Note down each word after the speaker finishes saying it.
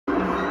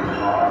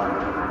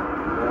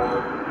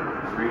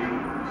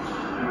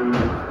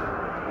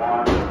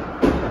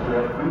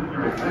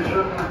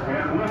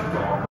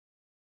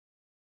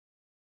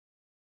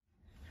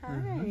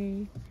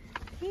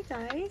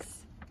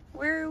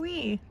Where are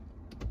we?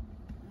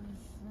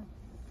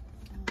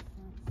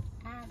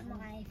 At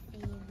my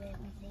favorite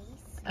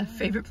place. A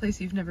favorite place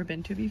you've never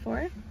been to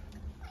before?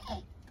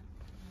 Yes.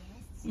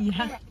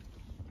 Yeah.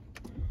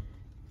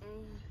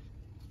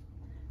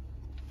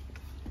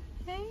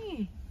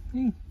 Hey.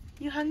 Hey.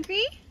 You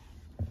hungry?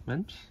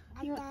 Lunch?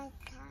 You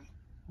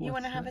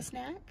want to have a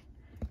snack?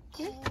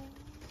 Yeah.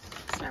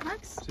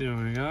 Starbucks? See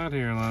what we got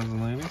here, lads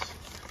and ladies.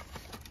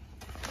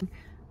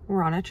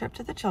 We're on a trip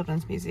to the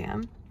Children's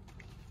Museum.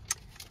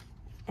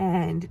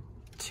 And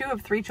 2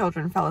 of 3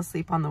 children fell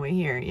asleep on the way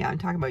here. Yeah, I'm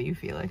talking about you,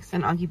 Felix,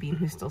 and Auggie Bean,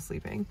 who's still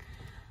sleeping.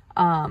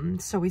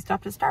 So we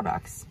stopped at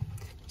Starbucks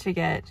to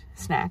get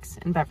snacks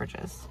and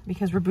beverages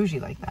because we're bougie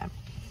like that.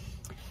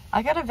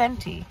 I got a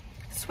venti,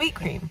 sweet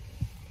cream,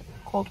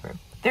 cold brew.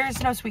 There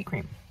is no sweet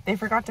cream. They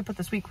forgot to put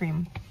the sweet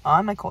cream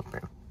on my cold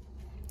brew.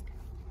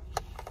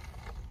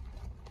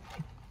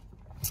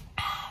 It's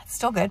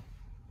still good.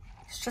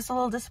 It's just a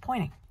little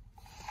disappointing.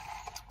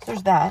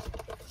 There's that.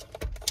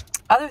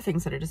 Other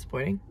things that are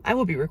disappointing. I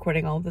will be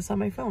recording all of this on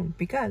my phone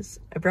because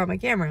I brought my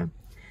camera,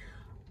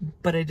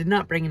 but I did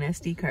not bring an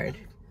SD card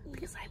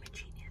because I'm a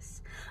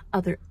genius.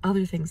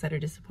 Other things that are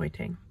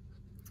disappointing.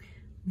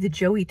 The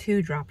Joey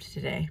 2 dropped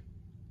today.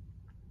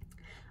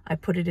 I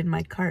put it in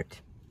my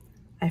cart.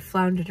 I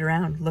floundered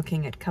around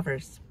looking at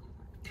covers.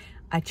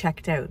 I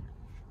checked out.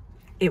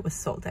 It was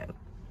sold out.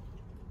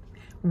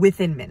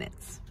 Within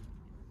minutes.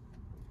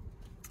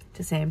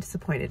 To say I'm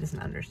disappointed is an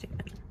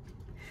understatement.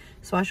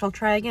 So I shall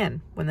try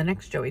again when the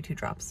next Joey 2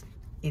 drops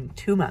in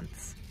 2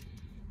 months.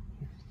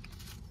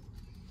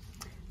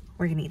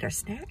 We're gonna eat our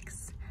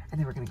snacks and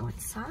then we're gonna go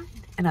inside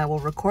and I will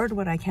record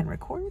what I can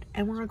record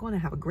and we're going to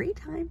have a great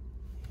time.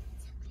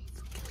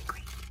 It's gonna be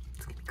great.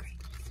 It's gonna be great.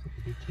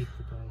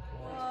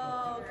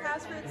 Whoa,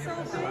 Kasper, it's so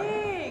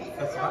big.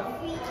 This is so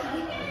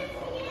freaky.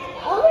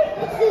 Oh,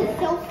 this is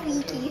so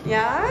freaky.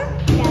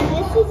 Yeah?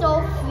 Yeah, this is all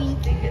I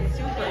freaky. think it's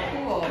super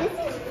cool. This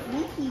is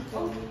freaky.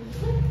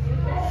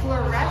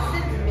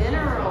 Fluorescent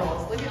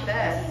minerals. Look at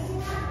this.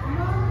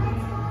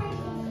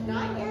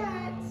 Not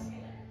yet.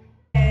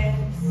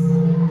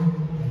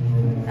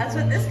 That's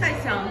what this guy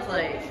sounds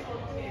like.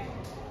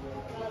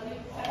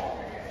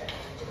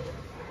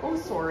 Oh,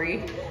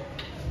 sorry.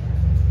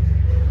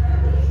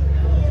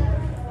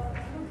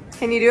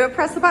 Can you do it?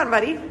 Press the button,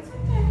 buddy.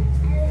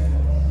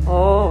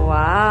 Oh,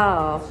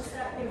 wow.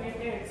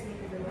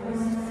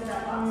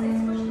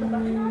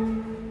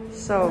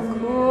 So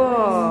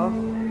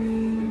cool.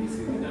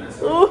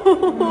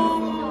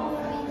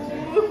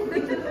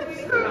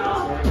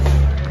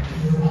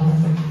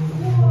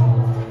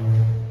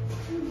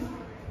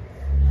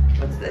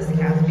 What's this,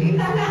 Caspi?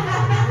 I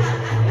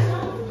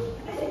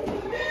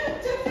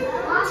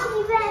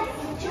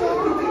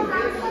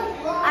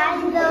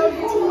love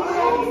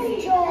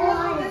T-Rex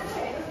John.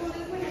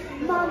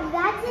 Mom,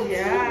 that's a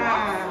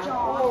T-Rex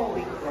John.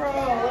 Holy crow,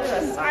 look at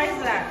the size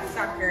of that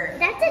sucker.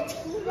 That's a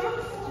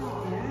T-Rex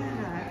John.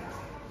 Yeah.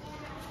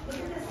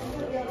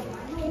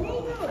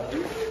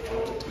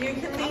 You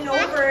can lean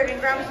over and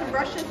grab some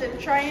brushes and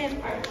try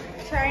and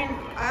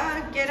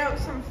get out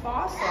some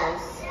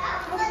fossils.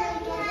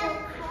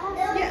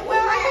 Yeah,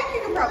 well, I think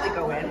you can probably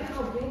go in.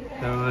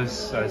 No,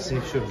 there's, I see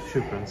shoe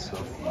prints, so.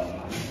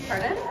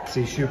 Pardon?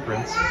 See shoe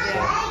prints, so.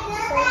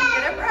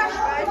 Get a brush,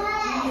 bud.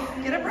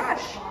 Get a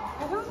brush.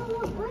 I don't know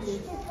what brush this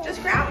is.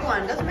 Just grab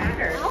one, doesn't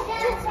matter.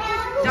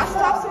 Dust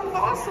off some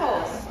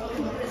fossils.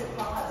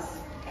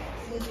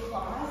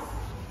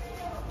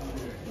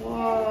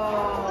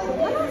 Whoa.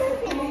 What else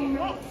is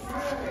next?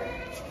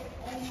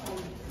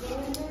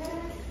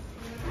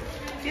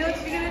 Felix,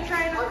 you gonna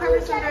try and uncover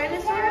some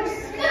dinosaurs?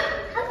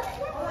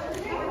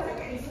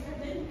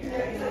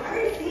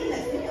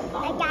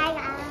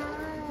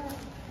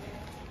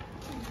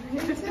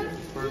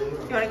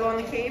 You wanna go in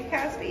the cave,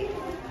 Caspi?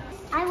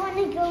 I want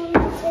to go into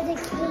the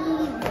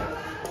cave.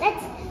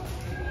 Let's.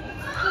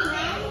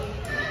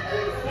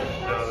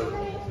 No,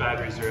 the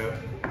batteries are out.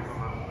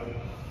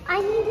 I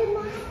need a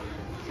map.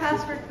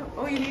 Kasper,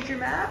 oh, you need your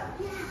map?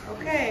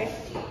 Okay.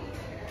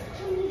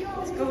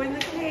 Let's go in the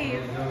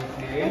cave.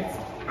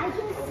 I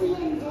can see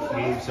in there.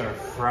 Caves are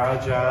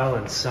fragile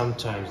and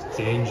sometimes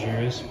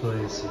dangerous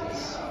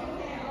places.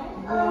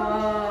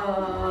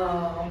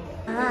 Whoa.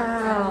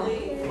 Wow.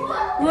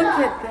 Look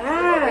at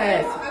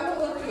that.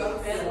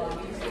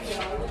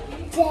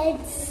 Dead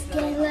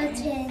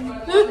skeleton.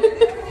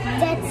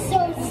 That's so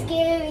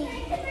scary.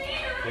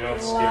 You're not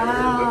scared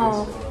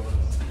Wow.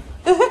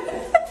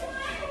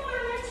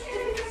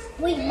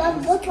 Wait,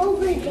 Mom, look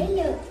over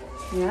there.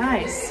 Yeah,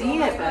 I see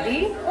it,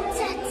 buddy. What's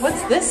that?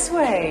 What's this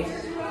way?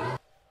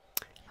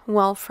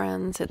 Well,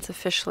 friends, it's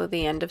officially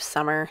the end of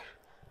summer.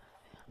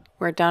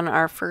 We're done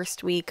our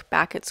first week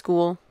back at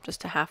school,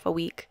 just a half a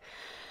week.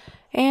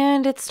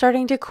 And it's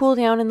starting to cool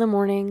down in the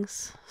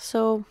mornings.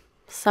 So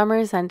summer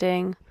is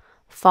ending.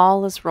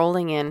 Fall is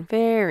rolling in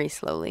very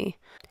slowly.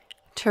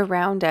 To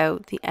round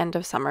out the end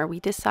of summer, we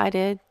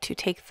decided to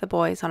take the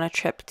boys on a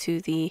trip to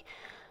the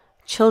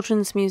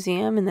Children's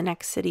Museum in the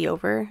next city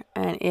over.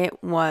 And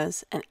it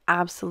was an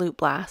absolute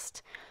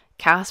blast.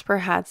 Kasper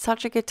had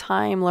such a good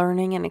time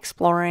learning and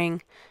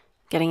exploring,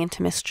 getting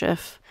into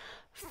mischief.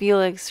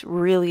 Feliks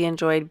really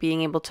enjoyed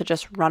being able to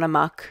just run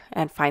amok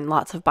and find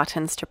lots of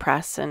buttons to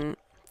press and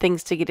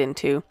things to get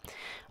into.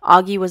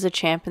 Auggie was a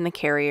champ in the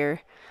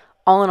carrier.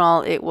 All in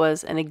all, it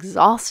was an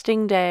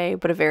exhausting day,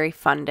 but a very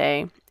fun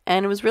day.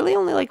 And it was really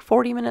only like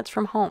 40 minutes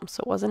from home, so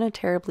it wasn't a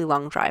terribly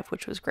long drive,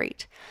 which was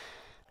great.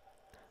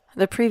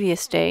 The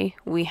previous day,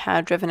 we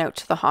had driven out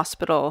to the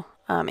hospital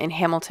in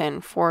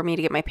Hamilton for me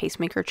to get my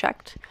pacemaker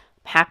checked.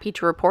 Happy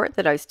to report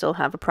that I still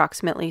have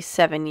approximately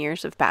 7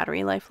 years of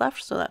battery life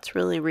left, so that's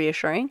really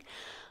reassuring.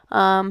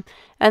 And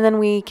then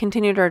we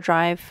continued our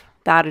drive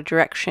that a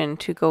direction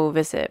to go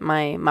visit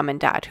my mom and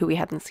dad, who we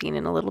hadn't seen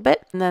in a little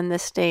bit. And then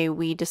this day,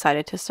 we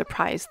decided to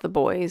surprise the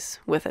boys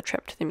with a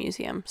trip to the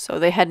museum. So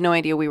they had no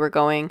idea we were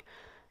going.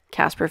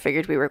 Kasper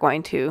figured we were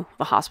going to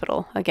the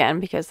hospital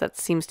again, because that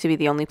seems to be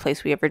the only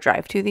place we ever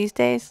drive to these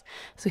days.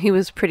 So he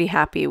was pretty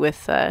happy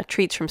with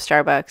treats from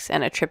Starbucks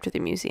and a trip to the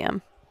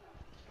museum.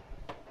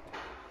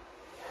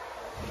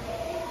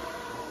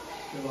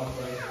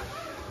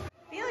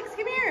 Feliks,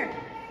 come here.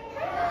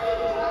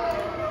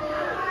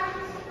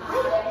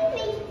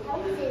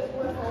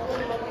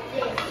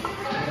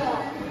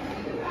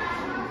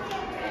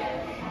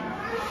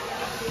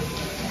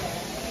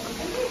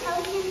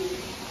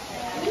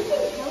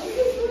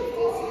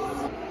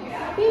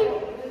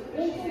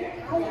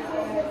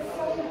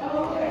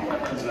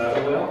 Is that a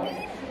whale?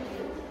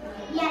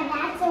 Yeah,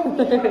 that's a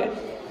whale.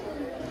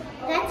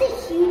 That's a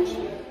huge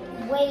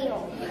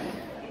whale.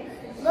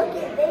 Look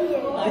at this.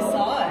 I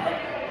saw it.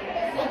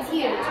 It's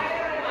huge.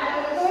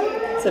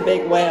 It's a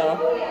big whale.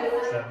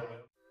 Is that a whale?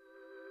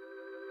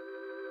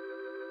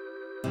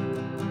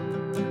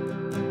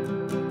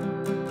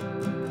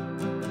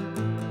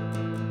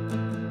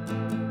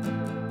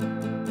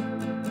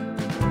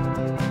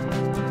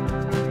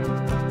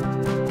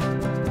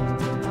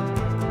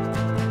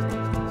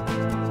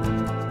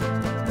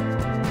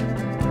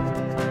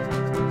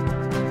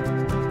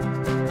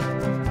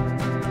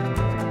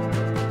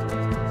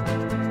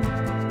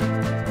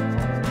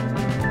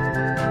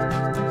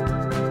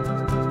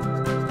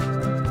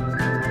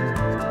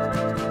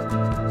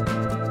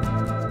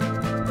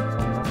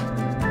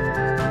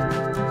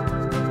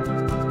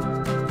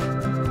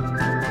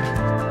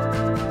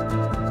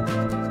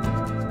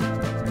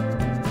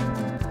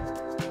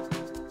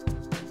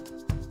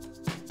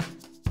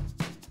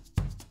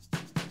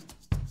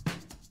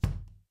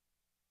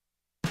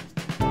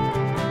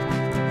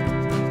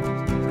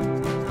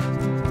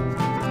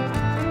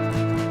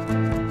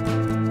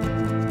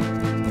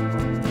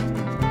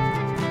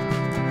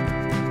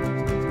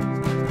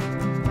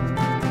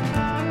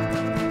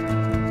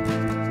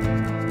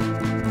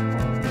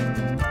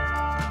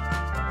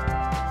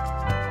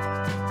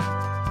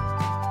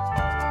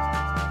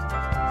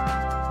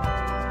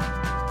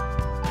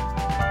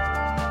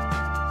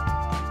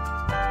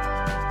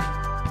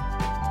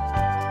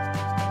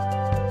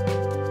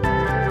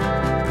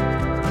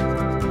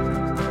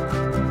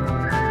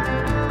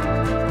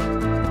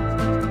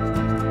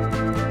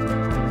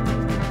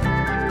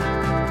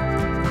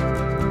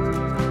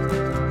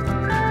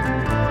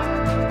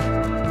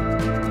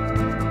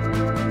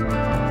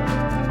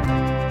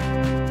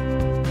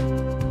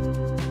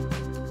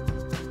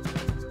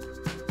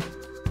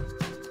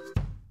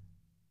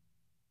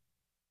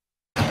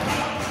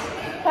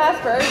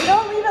 Kasper, if you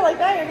don't leave it like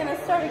that, you're gonna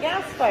start a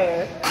gas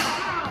fire.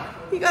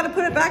 You gotta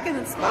put it back in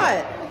its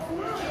spot.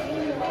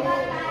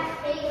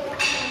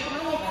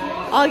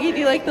 Auggie, do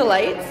you like the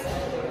lights?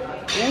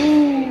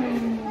 Ooh.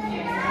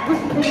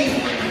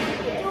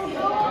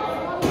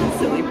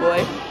 Silly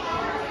boy.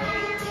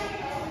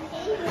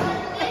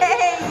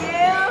 Hey,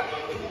 you!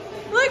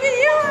 Look at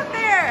you up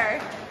there!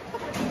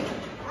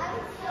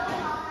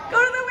 Go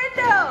to the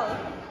window!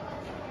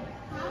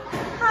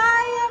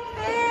 Hi up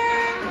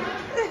there!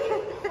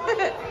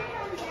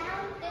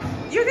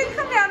 You can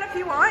come down if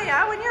you want,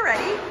 yeah, when you're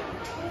ready.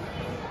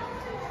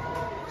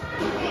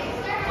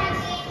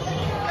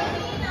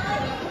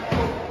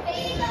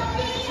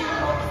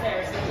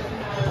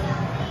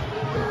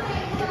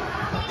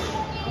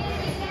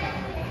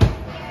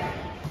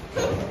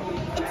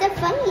 It's a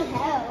funny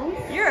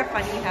house. You're a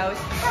funny house.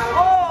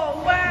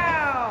 Oh,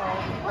 wow!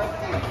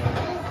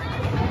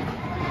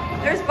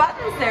 There's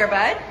buttons there,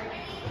 bud.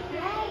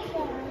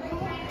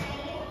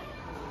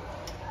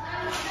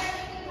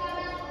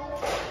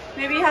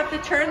 Maybe you have to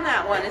turn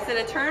that one. Is it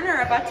a turn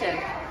or a button?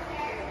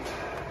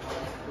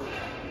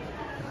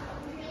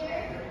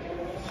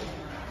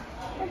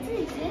 What's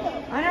it do?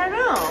 I don't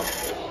know.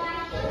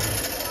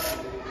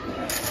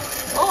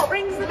 Oh, it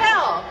rings the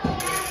bell.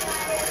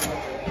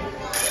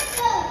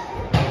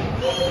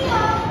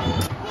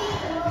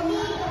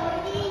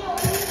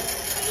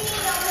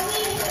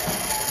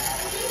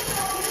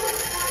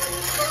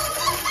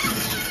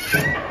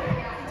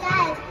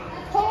 Dad,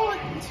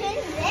 turn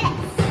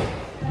this.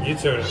 You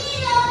turn it.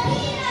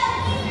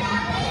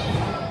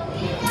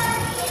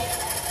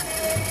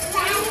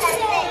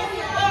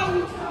 And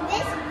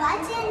this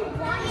button,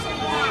 watch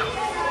that.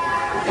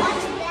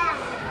 Watch that.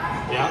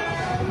 Yeah.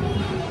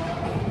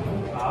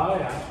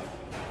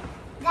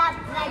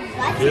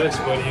 this,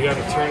 but you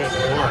gotta turn it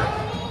more.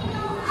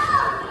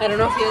 I don't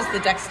know if he has the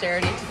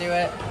dexterity to do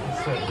it.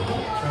 That's it. Turn it.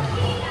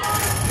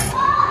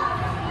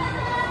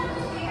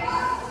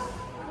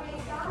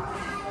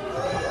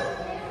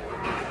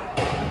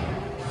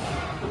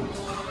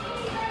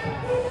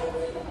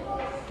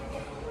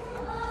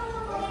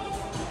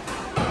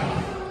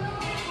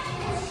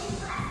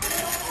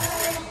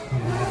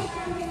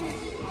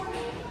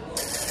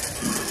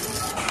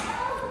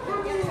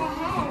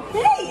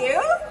 Hey, you!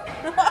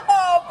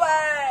 Oh,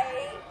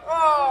 bye!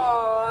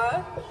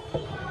 Aww.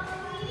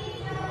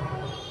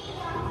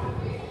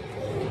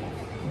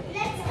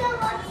 Let's go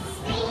watch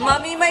Steve.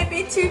 Mommy might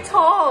be too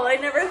tall. I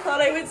never thought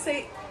I would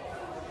say...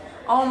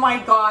 Oh my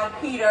god,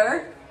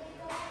 Peter.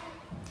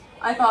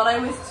 I thought I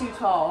was too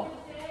tall.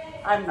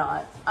 I'm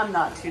not. I'm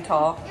not too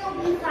tall.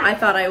 I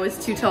thought I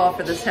was too tall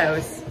for this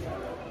house.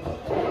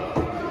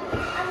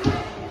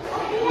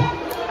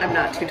 I'm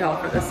not too tall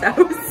for this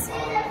house.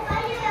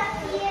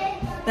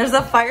 There's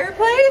a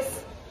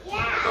fireplace?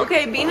 Yeah.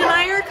 Okay, Bean and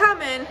I are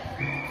coming.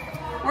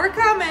 We're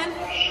coming.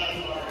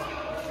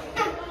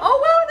 Oh,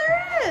 wow,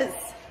 there is.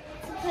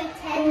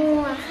 Pretend.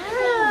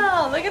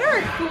 Wow, look at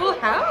our cool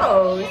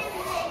house.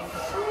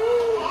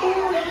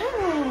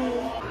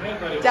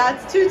 Wow.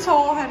 Dad's too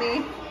tall,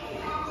 honey.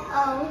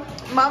 Oh.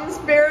 Mom's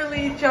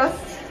barely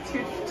just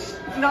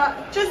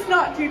not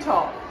too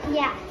tall.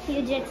 Yeah,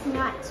 you're just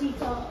not too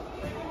tall.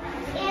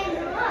 And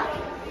look.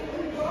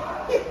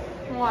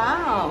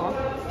 Wow.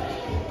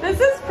 This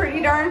is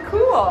pretty darn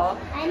cool.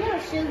 I know.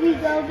 Should we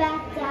go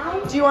back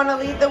down? Do you want to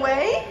lead the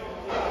way?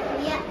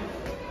 Yeah.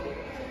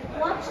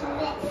 Watch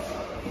this.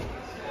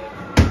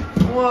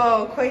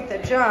 Whoa, quite the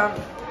jump.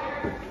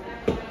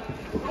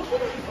 I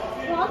can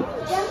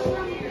probably jump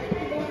on this.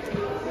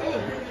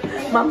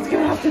 Mom's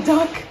gonna have to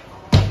duck.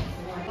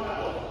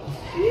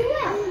 You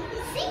will.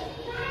 See?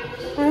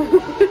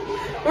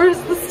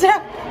 Where's the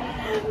step?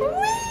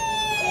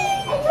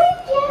 I told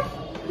you.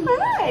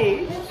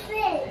 Hi. The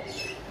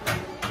fridge.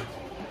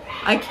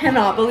 I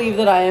cannot believe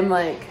that I am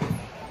like,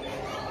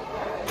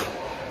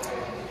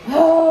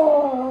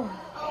 oh,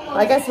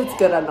 I guess it's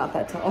good I'm not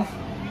that tall.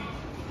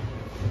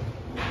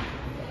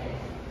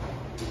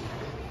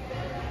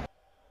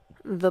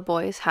 The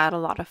boys had a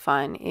lot of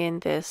fun in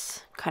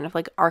this kind of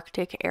like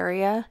Arctic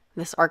area,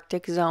 this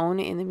Arctic zone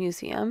in the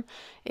museum.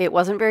 It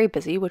wasn't very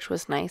busy, which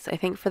was nice. I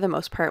think for the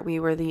most part, we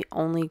were the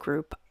only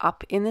group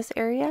up in this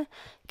area.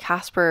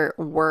 Kasper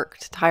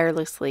worked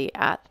tirelessly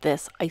at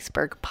this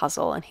iceberg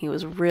puzzle, and he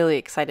was really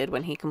excited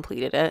when he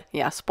completed it.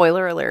 Yeah,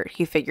 spoiler alert,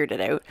 he figured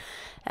it out,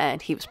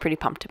 and he was pretty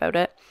pumped about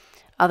it.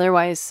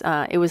 Otherwise,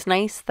 it was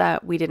nice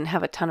that we didn't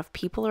have a ton of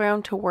people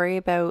around to worry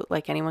about,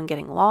 like anyone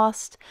getting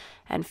lost,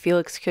 and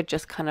Feliks could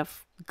just kind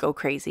of go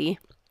crazy.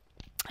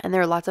 And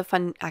there are lots of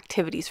fun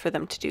activities for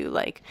them to do,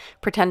 like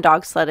pretend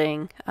dog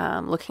sledding,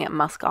 looking at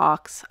musk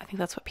ox. I think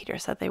that's what Peter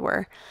said they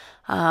were.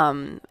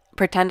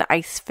 Pretend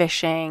ice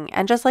fishing,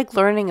 and just like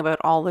learning about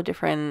all the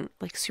different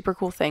like super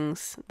cool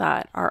things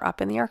that are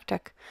up in the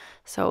Arctic.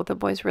 So the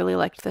boys really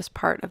liked this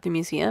part of the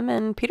museum,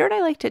 and Peter and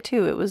I liked it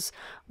too. It was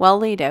well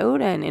laid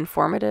out and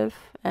informative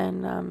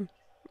and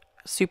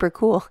super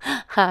cool.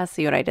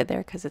 See what I did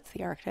there? Because it's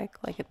the Arctic,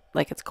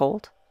 like it's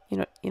cold. You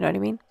know what I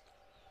mean?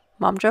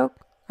 Mom joke?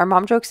 Are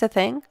mom jokes a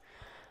thing?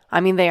 I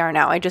mean, they are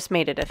now. I just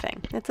made it a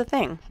thing. It's a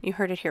thing. You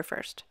heard it here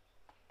first.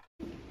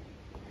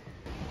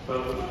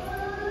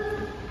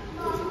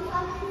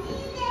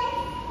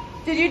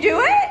 Did you do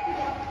it?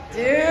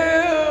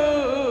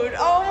 Dude!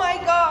 Oh my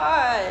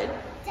god!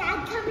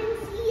 Dad, come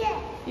and see it.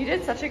 You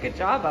did such a good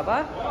job,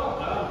 Bubba. Well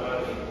done,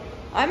 buddy.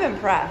 I'm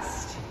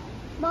impressed.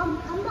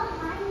 Mom, come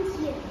behind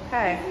you.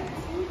 Okay.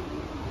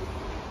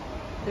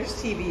 There's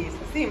TVs.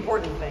 That's the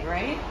important thing,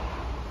 right?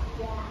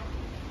 Yeah.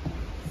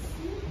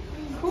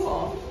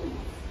 Cool.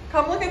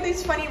 Come look at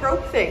these funny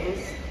rope things.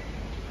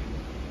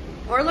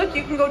 Or look,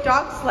 you can go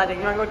dog sledding.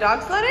 You want to go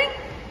dog sledding?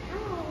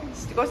 Oh.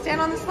 Just go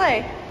stand on the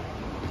sleigh.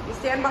 You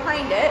stand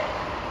behind it.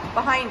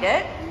 Behind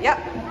it. Yep.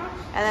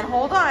 And then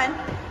hold on.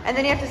 And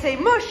then you have to say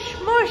mush,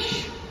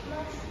 mush.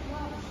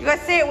 You got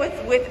to say it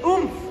with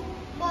oomph.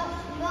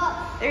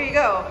 There you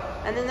go.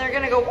 And then they're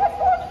going to go woof,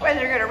 woof, and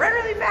they're going to run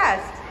really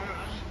fast.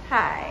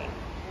 Hi.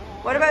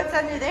 What about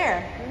under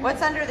there?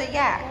 What's under the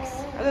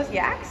yaks? Are those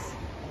yaks?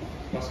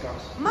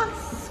 Muskox.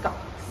 Muskox.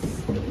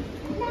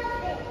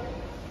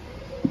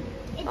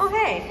 Oh,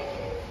 hey.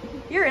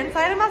 You're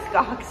inside a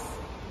muskox.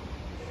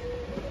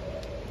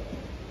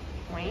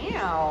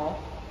 Wow.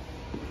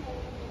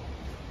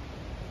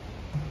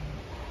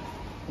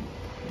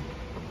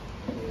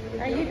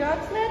 Are you dog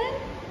sledding?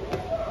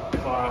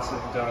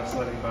 Classic dog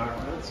sledding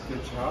backwards.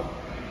 Good job.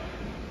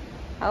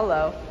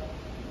 Hello.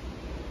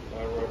 If I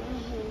were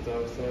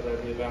dog sled,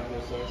 I'd be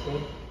backwards dog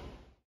sled.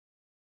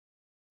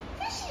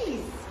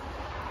 Fishies.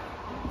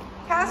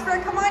 Kasper,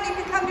 come on, you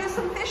can come do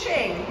some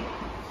fishing.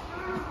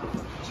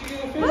 Did you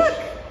get a fish? Look,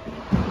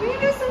 we can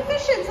do some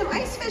fishing, some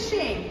ice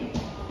fishing.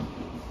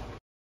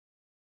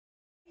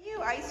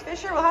 You ice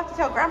fisher, we'll have to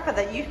tell Grandpa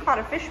that you caught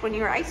a fish when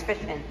you were ice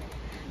fishing.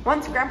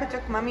 Once Grandpa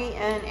took Mommy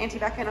and Auntie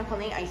Becca and Uncle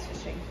Nate ice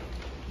fishing.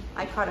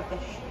 I caught a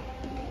fish.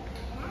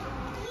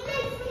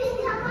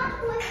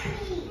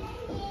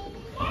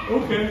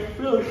 Okay,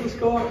 Felix, let's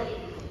go up.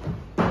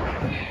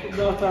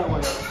 Not that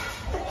way.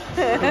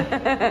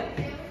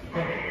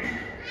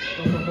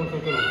 Go.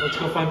 Let's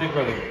go find Big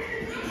Brother.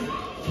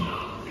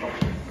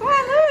 Come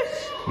on, Lush.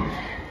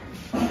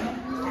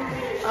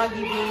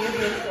 Auggie being your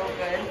face so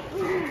good.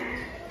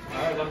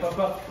 Alright,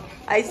 up.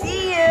 I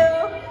see you.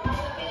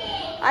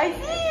 I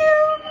see you.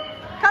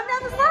 Come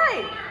down the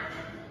slide.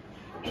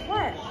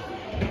 What?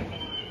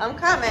 I'm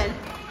coming.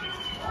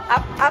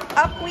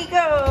 Up we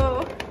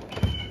go.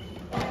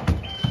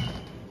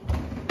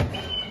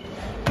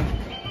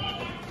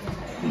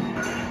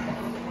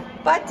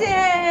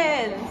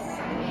 Buttons.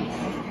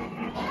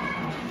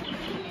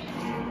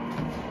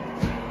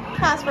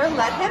 Kasper,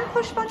 let him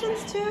push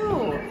buttons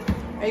too.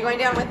 Are you going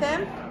down with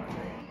him?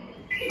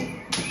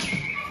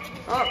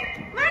 Oh,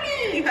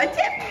 money, a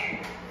tip.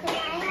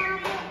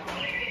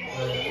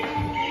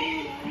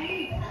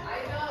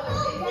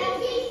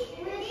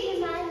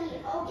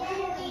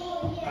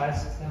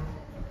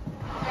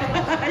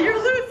 You're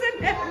losing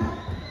him.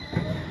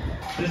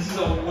 This is a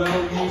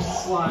well-used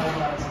slide,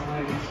 lads and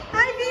ladies.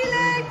 Hi,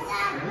 Felix.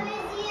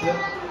 Yep.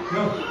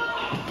 Go.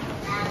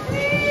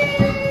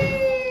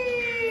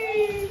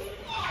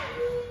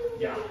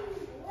 Yeah.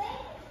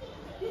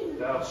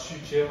 That'll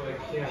shoot you out like a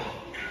cannon.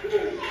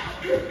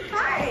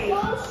 Hi.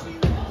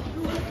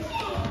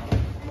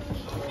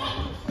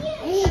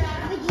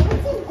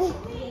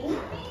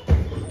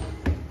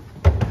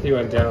 He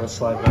went down the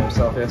slide by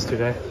himself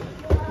yesterday.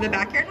 The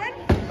backyard one?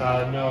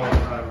 No,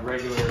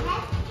 regular.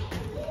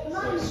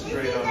 So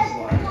straight on the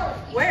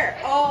slide. Where?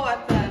 Oh,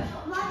 at the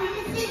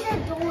This is a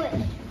door.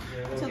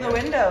 to the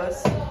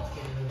windows.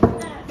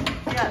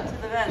 Yeah, to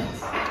the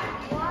vents.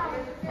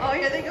 Oh,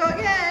 here they go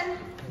again.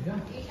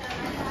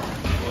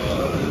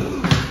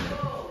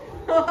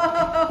 Look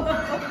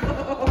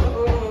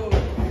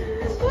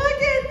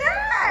at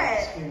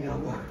that!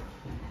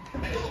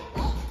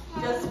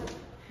 Just,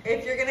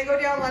 if you're gonna go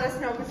down, let us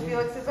know because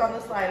Felix is on the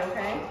slide,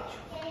 okay?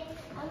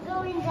 I'm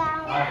going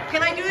down.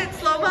 Can I do it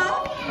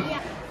slow-mo?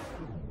 Yeah.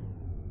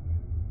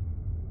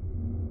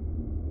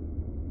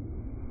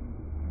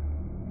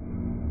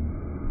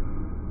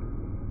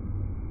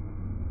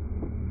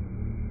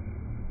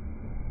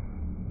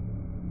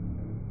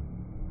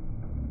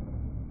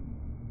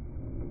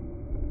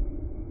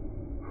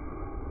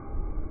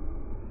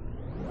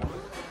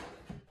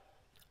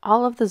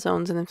 All of the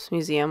zones in this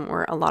museum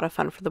were a lot of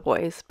fun for the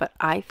boys, but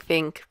I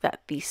think that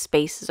the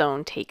space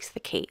zone takes the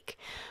cake.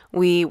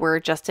 We were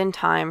just in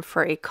time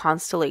for a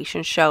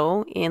constellation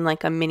show in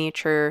like a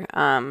miniature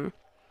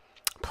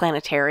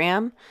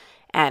planetarium,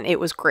 and it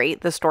was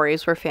great. The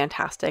stories were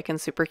fantastic and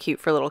super cute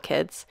for little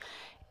kids.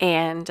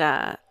 And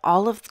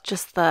all of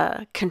just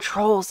the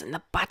controls and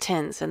the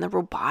buttons and the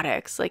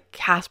robotics, like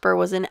Kasper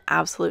was in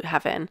absolute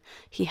heaven.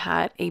 He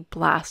had a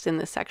blast in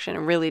this section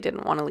and really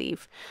didn't want to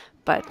leave.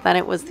 But then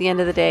it was the end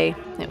of the day.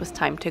 It was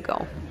time to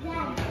go. We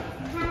have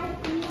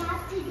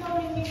to go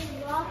in this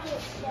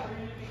rocket ship.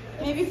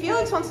 Maybe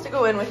Felix wants to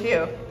go in with you.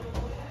 You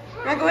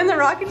want to go in the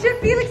rocket ship,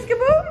 Felix?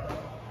 Kaboom!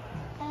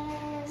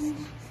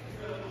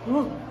 We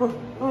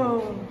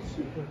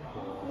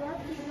have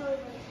to go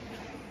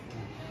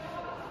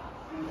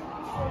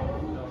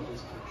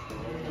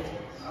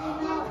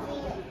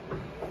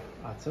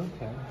That's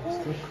okay. It's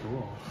still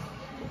cool.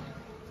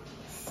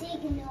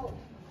 signal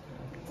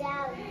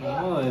down.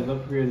 Oh, they've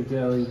upgraded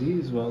the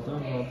LEDs. Well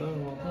done.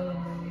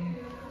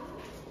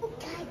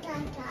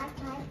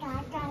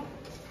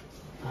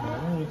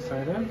 Are you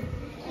excited?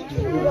 He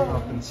can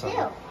go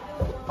too.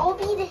 I'll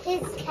be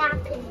his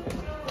captain.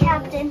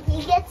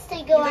 He gets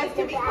to go at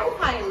the back.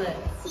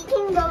 Co-pilots. He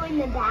can go in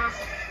the back.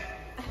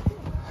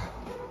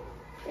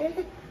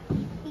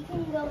 He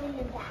can go in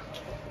the back.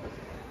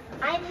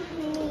 I'm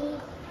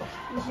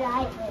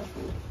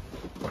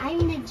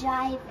the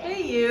driver.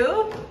 Hey,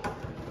 you.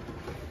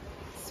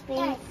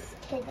 Space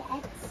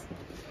cadets.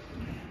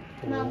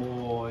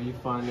 Oh, are you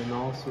finding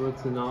all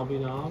sorts of knobby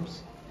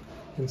knobs?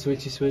 And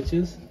switchy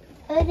switches?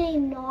 Are they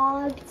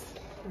knobs?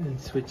 And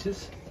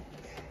switches?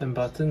 And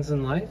buttons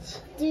and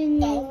lights?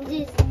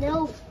 There's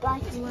no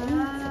buttons.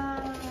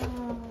 Wow.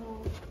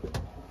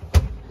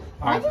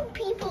 Why do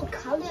people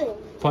color?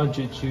 Punch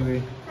it,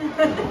 Chewie.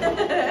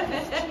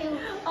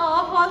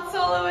 Oh, Han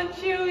Solo and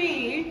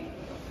Chewie.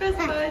 Fist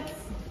buds.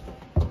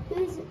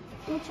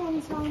 Which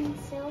one's Han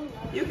Solo?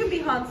 You can be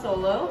Han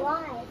Solo.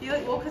 Why?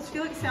 Well, because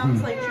Felix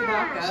sounds like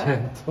Chewbacca.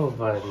 Gentle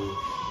buddy.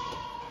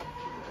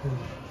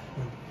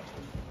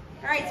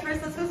 All right,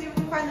 Spurs, let's go see if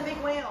we can find the big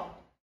whale.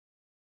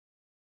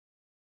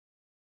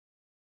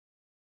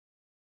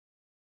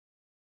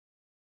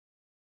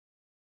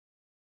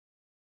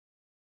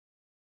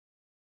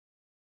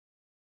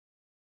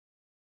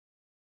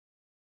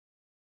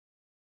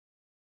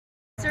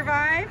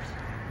 Survived.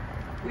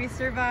 We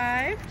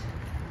survived.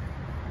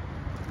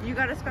 You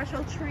got a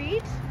special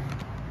treat.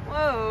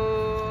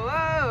 Whoa,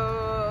 whoa.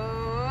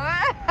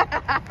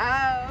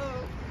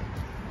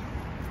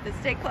 Let's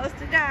stay close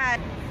to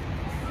Dad.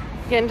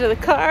 Get into the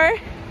car.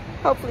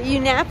 Hopefully you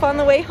nap on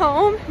the way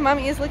home.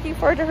 Mommy is looking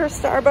forward to her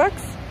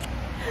Starbucks.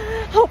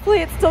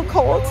 Hopefully it's still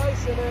cold.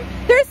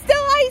 There's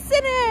still ice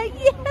in it.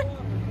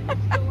 Yeah.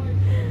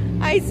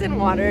 Ice and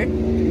water.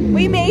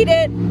 We made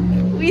it.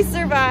 We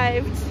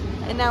survived.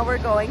 And now we're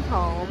going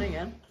home.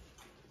 Again.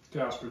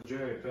 Kasper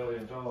J,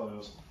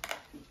 paleontologist.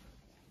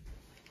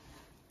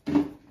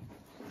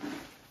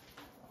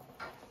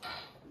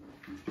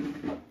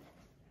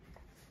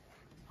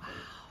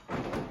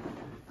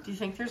 Do you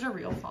think there's a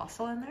real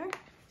fossil in there?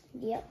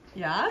 Yep.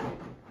 Yeah?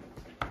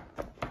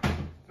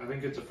 I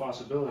think it's a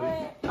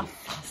possibility. A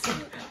fossil.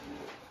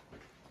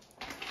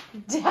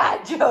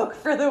 Dad joke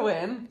for the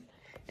win.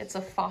 It's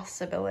a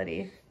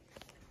possibility.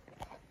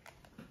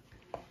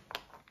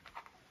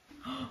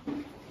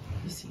 You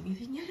see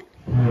anything yet?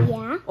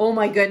 Yeah. Oh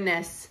my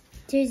goodness.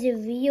 There's a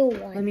real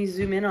one. Let me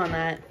zoom in on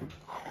that.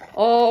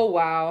 Oh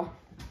wow.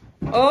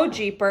 Oh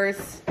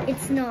jeepers.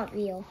 It's not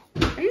real.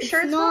 Are you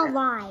sure it's not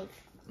live?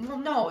 Well,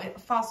 no,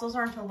 fossils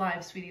aren't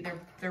alive, sweetie.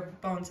 They're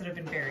bones that have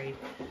been buried.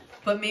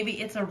 But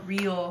maybe it's a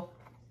real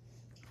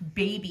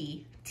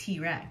baby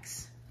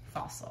T-Rex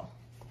fossil.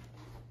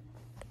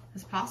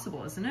 It's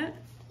possible, isn't it?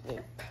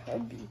 It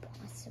could be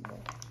possible.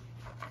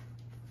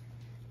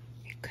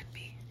 It could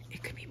be.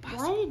 It could be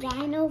possible. Why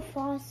are dino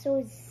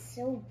fossils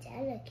so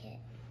delicate?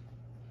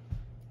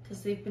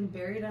 Because they've been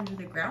buried under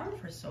the ground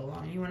for so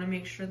long. You want to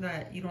make sure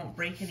that you don't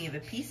break any of the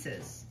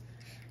pieces.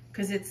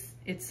 Because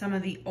it's some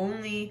of the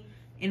only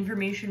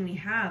information we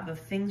have of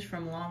things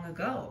from long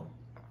ago.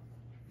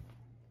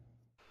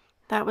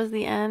 That was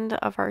the end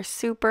of our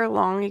super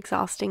long,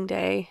 exhausting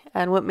day.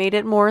 And what made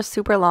it more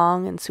super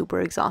long and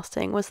super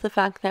exhausting was the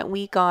fact that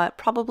we got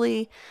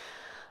probably,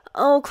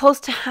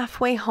 close to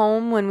halfway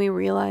home when we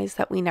realized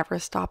that we never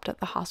stopped at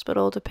the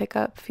hospital to pick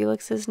up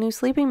Feliks's new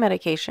sleeping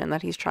medication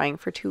that he's trying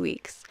for 2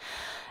 weeks.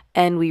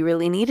 And we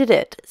really needed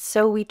it.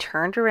 So we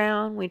turned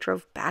around, we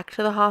drove back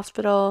to the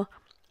hospital,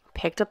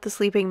 picked up the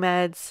sleeping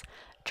meds,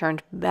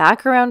 turned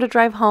back around to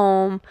drive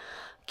home.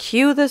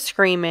 Cue the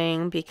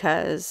screaming,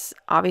 because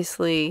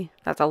obviously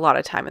that's a lot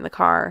of time in the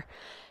car.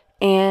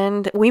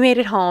 And we made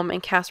it home,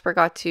 and Kasper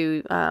got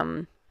to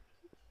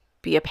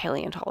be a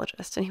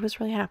paleontologist, and he was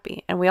really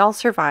happy. And we all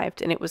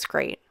survived, and it was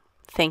great.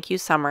 Thank you,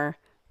 summer.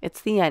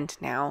 It's the end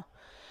now.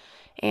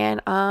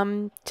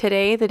 And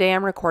today, the day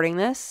I'm recording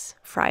this,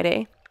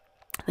 Friday,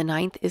 the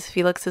 9th, is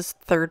Feliks's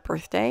 3rd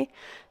birthday.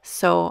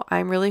 So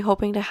I'm really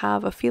hoping to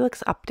have a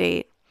Feliks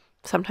update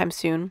sometime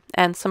soon,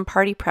 and some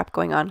party prep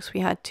going on because we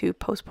had to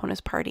postpone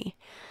his party.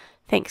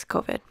 Thanks,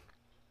 COVID.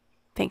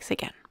 Thanks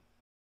again.